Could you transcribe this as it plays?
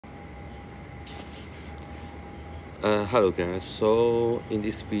Hello guys, so in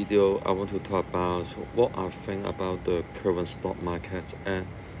this video I want to talk about what I think about the current stock market and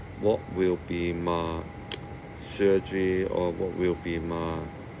what will be my strategy or what will be my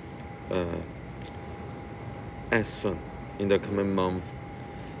uh, action in the coming month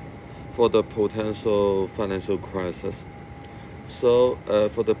for the potential financial crisis. So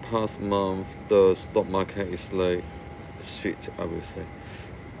for the past month the stock market is like shit, I will say.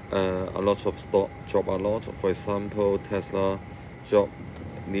 A lot of stock drop a lot. For example, Tesla dropped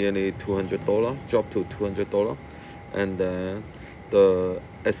nearly $200, dropped to $200, and then the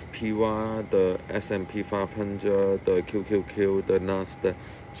SPY, the S&P 500, the QQQ, the Nasdaq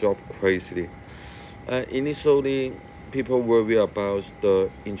dropped crazily. Initially, people worry about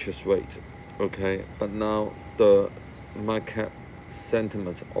the interest rate, okay, but now the market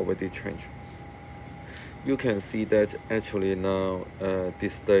sentiment already changed. You can see that actually now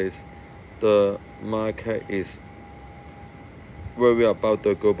these days the market is worried about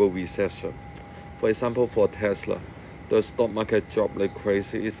the global recession. For example, for Tesla, the stock market dropped like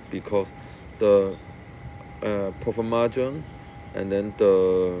crazy is because the profit margin and then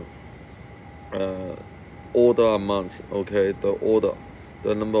the order amount, okay,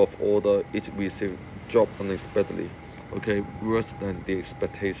 the number of order it received dropped unexpectedly, okay, worse than the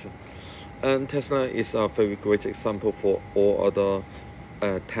expectation. And Tesla is a very great example for all other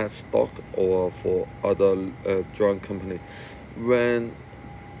tech stock or for other drone company. When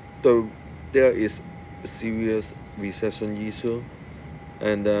there is serious recession issue,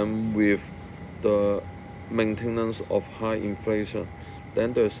 and then with the maintenance of high inflation,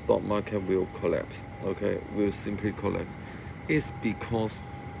 then the stock market will collapse. Okay, will simply collapse. It's because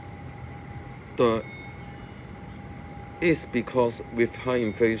with high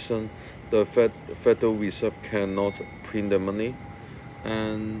inflation, the Federal Reserve cannot print the money,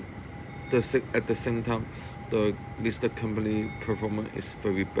 and at the same time, the listed company performance is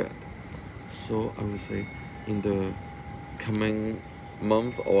very bad. So I would say, in the coming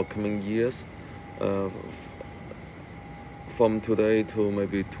month or coming years, from today to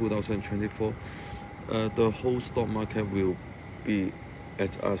maybe 2024, the whole stock market will be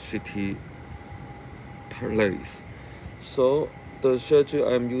at a shitty place. So the strategy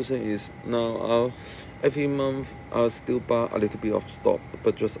I'm using is now every month I'll still buy a little bit of stock,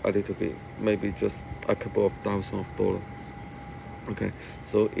 but just a little bit, maybe just a couple of $1,000. Okay,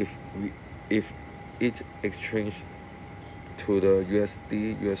 so if it exchange to the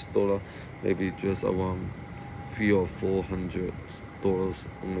US dollar, maybe just around $300 or $400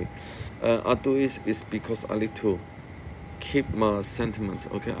 only. I do it is because I need to keep my sentiments.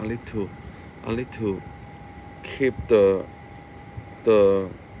 Okay, I need to keep the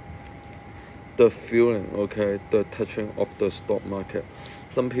feeling, okay, the touching of the stock market.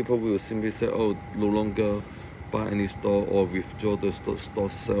 Some people will simply say, oh, no longer buy any stock or withdraw the stock,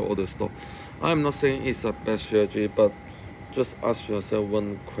 sell all the stock. I'm not saying it's a bad strategy, but just ask yourself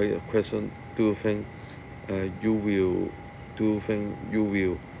one question: do you think you will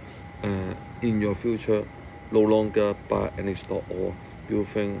in your future no longer buy any stock, or do you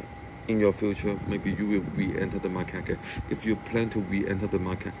think in your future maybe you will re-enter the market again? If you plan to re-enter the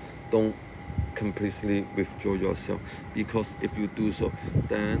market, don't completely withdraw yourself, because if you do so,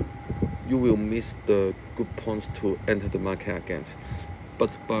 then you will miss the good points to enter the market again.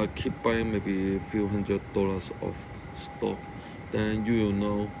 But by keep buying maybe a few $100 of stock, then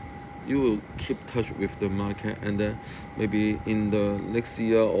you will keep touch with the market, and then maybe in the next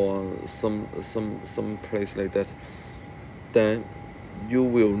year or some place like that, then you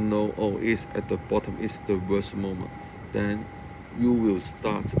will know, oh, it's at the bottom, it's the worst moment. Then you will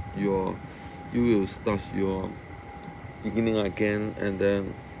start your beginning again, and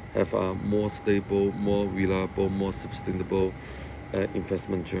then have a more stable, more reliable, more sustainable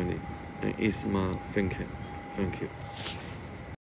investment journey. And it's my thinking. Thank you.